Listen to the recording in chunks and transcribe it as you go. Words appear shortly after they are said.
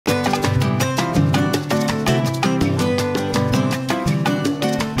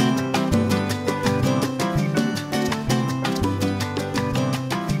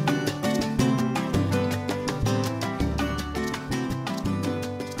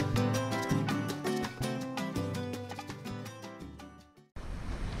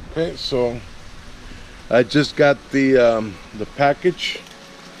Okay, so I just got the package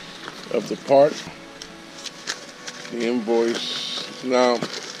of the part, the invoice. Now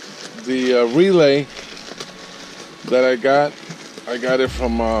the relay that I got it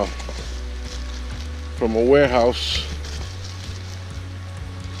from a warehouse.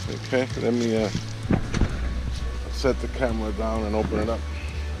 Okay, let me set the camera down and open it up.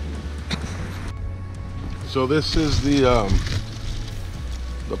 So this is the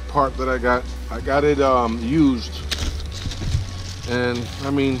part that I got. I got it used, and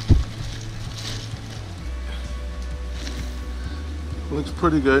I mean, looks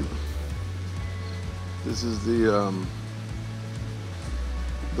pretty good. This is the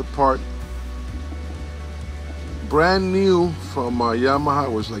part, brand new from Yamaha.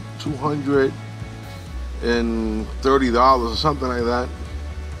 It was like $230 or something like that.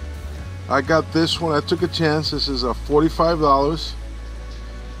 I got this one. I took a chance. This is a $45.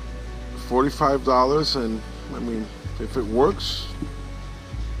 And I mean, if it works,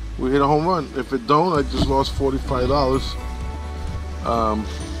 we hit a home run. If it don't, I just lost $45.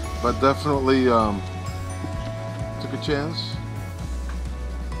 But definitely took a chance.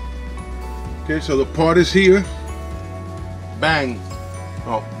 Okay, so the part is here. Bang.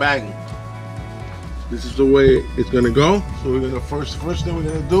 Oh, bang. This is the way it's gonna go. So we're gonna first thing we're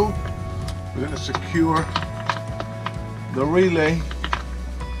gonna do, we're gonna secure the relay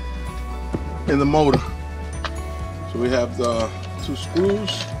in the motor. So we have the 2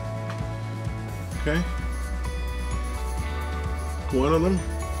 screws. Okay. One of them.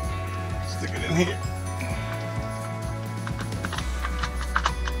 Stick it in here.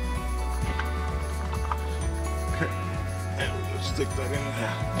 Okay. And we're gonna stick that in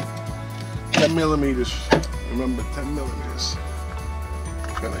there. 10 millimeters. Remember, 10 millimeters.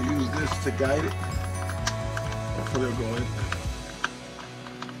 I'm gonna use this to guide it. Hopefully it'll go in.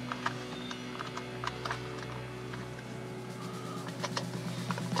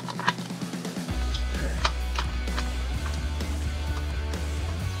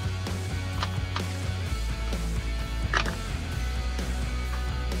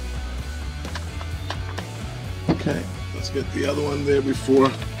 Okay, let's get the other one there before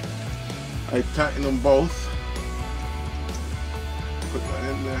I tighten them both. Put that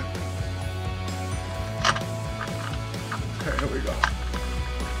in there. Okay, here we go.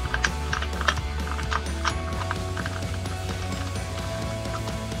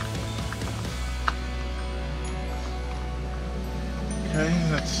 Okay,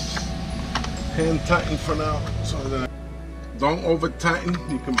 that's hand tighten for now. So that don't over tighten,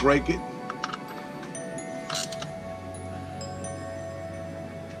 you can break it.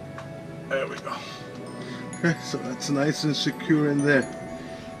 There we go. Okay, so that's nice and secure in there.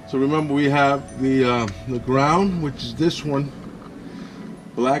 So remember, we have the ground, which is this one,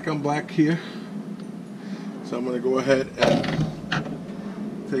 black on black here. So I'm going to go ahead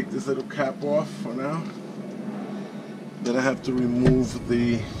and take this little cap off for now. Then I have to remove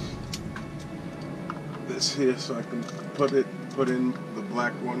this here, so I can put in the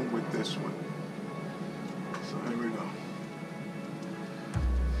black one with this one. So here we go.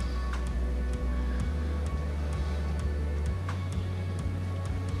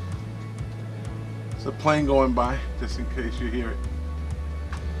 It's a plane going by, just in case you hear it.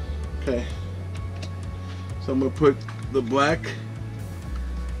 Okay, so I'm gonna put the black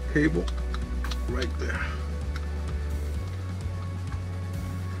cable right there.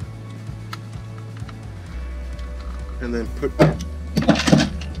 And then put the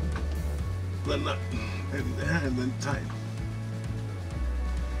nut in there and then tighten.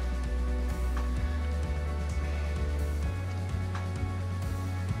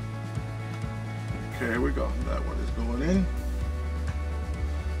 Okay, here we go. That one is going in.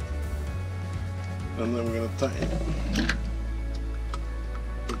 And then we're going to tighten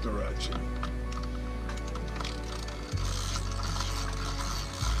with the ratchet.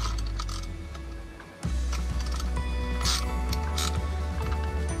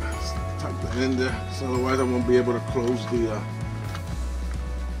 Tuck that in there, so otherwise I won't be able to close the...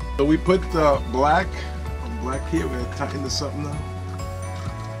 So we put the black on black here. We're going to tighten this up now.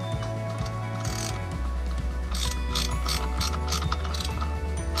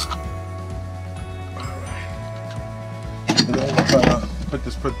 Put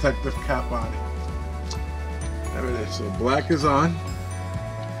this protective cap on it. There it is. So black is on.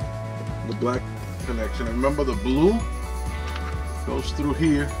 The black connection. And remember, the blue goes through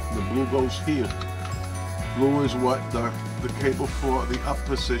here. The blue goes here. Blue is what the cable for the up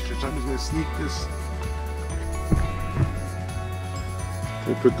position. So I'm just going to sneak this.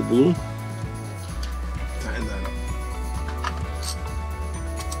 We put the blue. Tighten that up.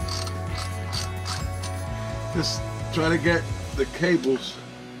 Just try to get the cables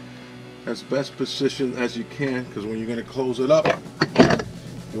as best positioned as you can, because when you're going to close it up,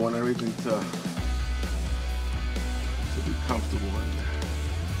 you want everything to be comfortable in there.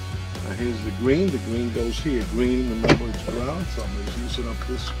 Now here's the green. The green goes here. Green, remember, it's ground, so I'm going to loosen up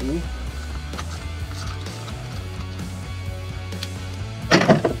this screw.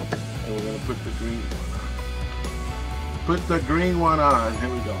 And we're going to put the green one on. Put the green one on. Here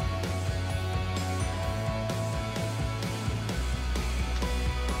we go.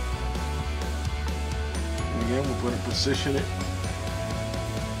 And again, we're going to position it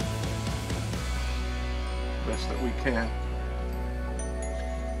best that we can,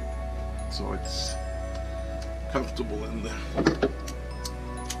 so it's comfortable in there. And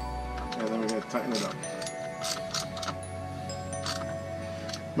then we're going to tighten it up.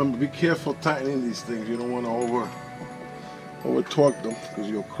 Remember, be careful tightening these things. You don't want to over torque them, because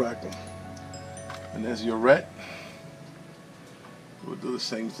you'll crack them. And there's your ret. We'll do the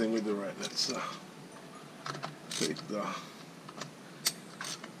same thing with the ret. Let's take the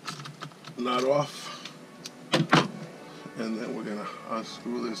knot off. And then we're going to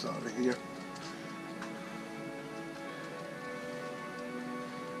unscrew this out of here.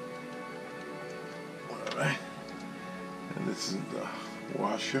 Alright. And this is the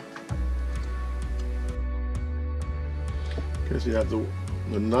washer. Okay, so you have the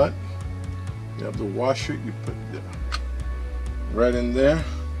nut, you have the washer, you put the right in there,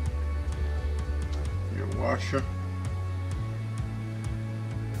 your washer,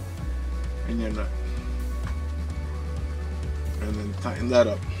 and your nut. And then tighten that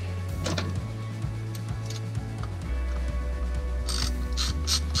up.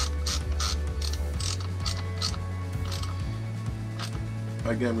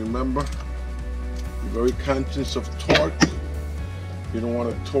 Again, remember, be very conscious of torque. You don't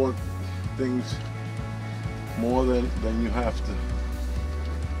want to torque things more than you have to.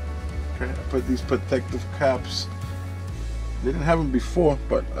 Okay, I put these protective caps. Didn't have them before,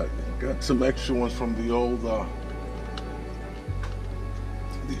 but I got some extra ones from the old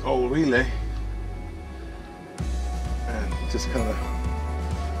relay, and just kind of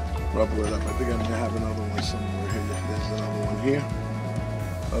rubber it up. I think I may have another one somewhere here. There's another one here.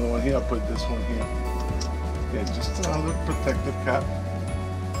 Another one here. I'll put this one here. Yeah, just another protective cap.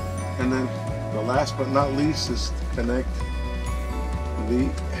 And then the last but not least is to connect the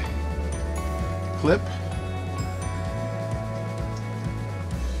clip.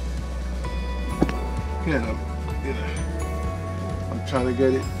 Again, I'm trying to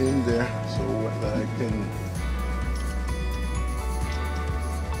get it in there so that I can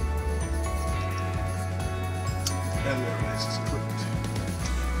and there it is, it's clipped.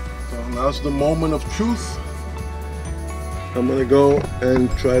 So now's the moment of truth. I'm gonna go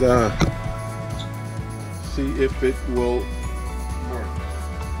and try to see if it will work.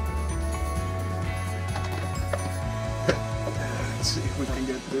 Let's see if we can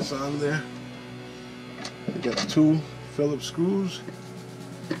get this on there. We got 2 Phillips screws.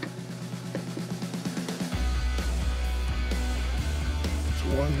 There's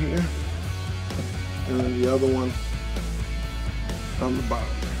one here, and then the other one on the bottom.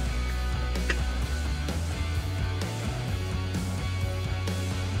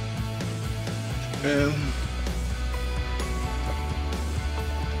 And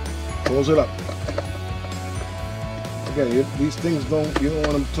close it up. Again, these things you don't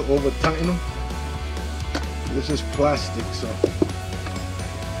want them to over tighten them. This is plastic, so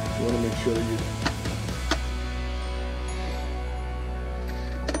you want to make sure that you.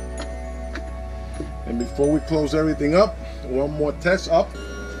 And before we close everything up, one more test up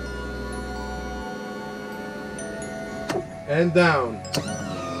and down.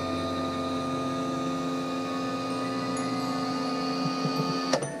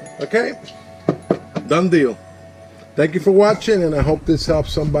 Okay, done deal. Thank you for watching, and I hope this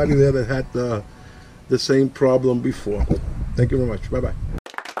helps somebody there that had the same problem before. Thank you very much. Bye-bye.